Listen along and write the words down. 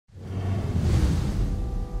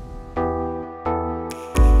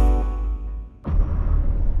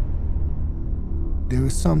There are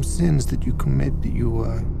some sins that you commit that you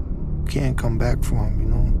can't come back from, you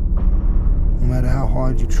know, no matter how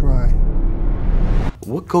hard you try.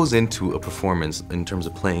 What goes into a performance in terms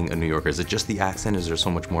of playing a New Yorker? Is it just the accent? Is there so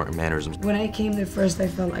much more mannerisms? When I came there first, I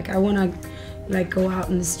felt like I want to go out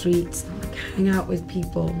in the streets, hang out with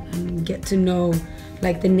people and get to know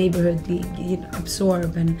the neighborhood,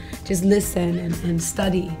 absorb and just listen and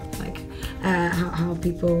study how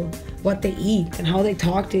people, what they eat and how they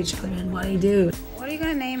talk to each other and what they do. What are you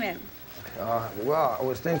gonna name him? Well, I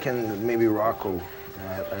was thinking maybe Rocco.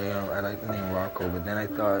 I like the name Rocco, but then I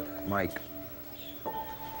thought Mike.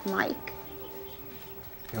 Mike?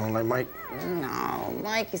 You don't like Mike? No,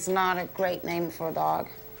 Mike is not a great name for a dog.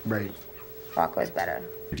 Right. Rocco is better.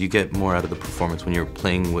 Do you get more out of the performance when you're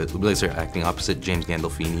playing with, let's say, acting opposite James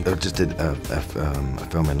Gandolfini? I just did a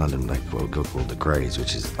film in London called The Greys,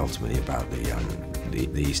 which is ultimately about the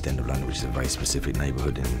East End of London, which is a very specific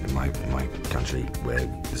neighbourhood in my country where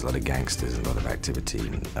there's a lot of gangsters and a lot of activity.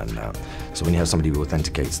 And so when you have somebody who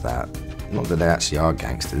authenticates that, not that they actually are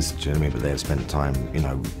gangsters, do you know what I mean, but they have spent time,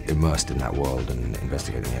 immersed in that world and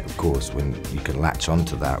investigating it. Of course, when you can latch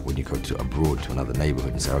onto that, when you go abroad to another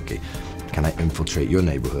neighbourhood and say, okay, can I infiltrate your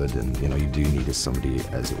neighbourhood? And you do need somebody,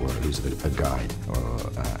 as it were, who's a guide.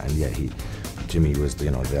 And yeah, Jimmy was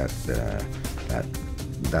that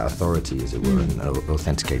authority, as it were, and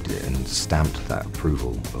authenticated it and stamped that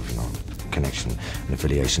approval of connection and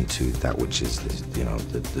affiliation to that which is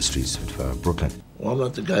the streets of Brooklyn. Well, I'm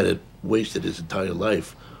not the guy that wasted his entire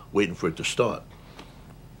life waiting for it to start.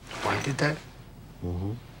 Why did that?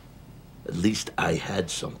 Mm-hmm. At least I had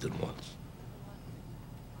something once.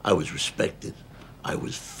 I was respected. I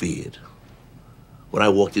was feared. When I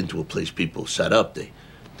walked into a place, people sat up. They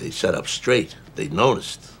sat up straight. They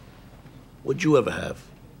noticed. What'd you ever have?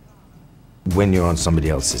 When you're on somebody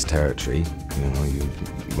else's territory,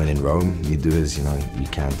 when in Rome, you do as you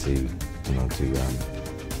can to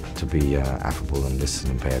be affable and listen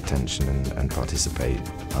and pay attention and participate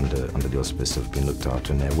under the auspice of being looked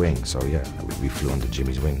after in their wing. So yeah, we flew under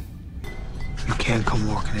Jimmy's wing. You can't come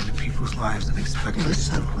walking into people's lives and expect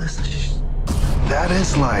listen. That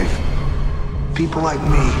is life. People like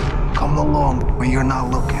me come along when you're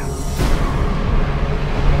not looking.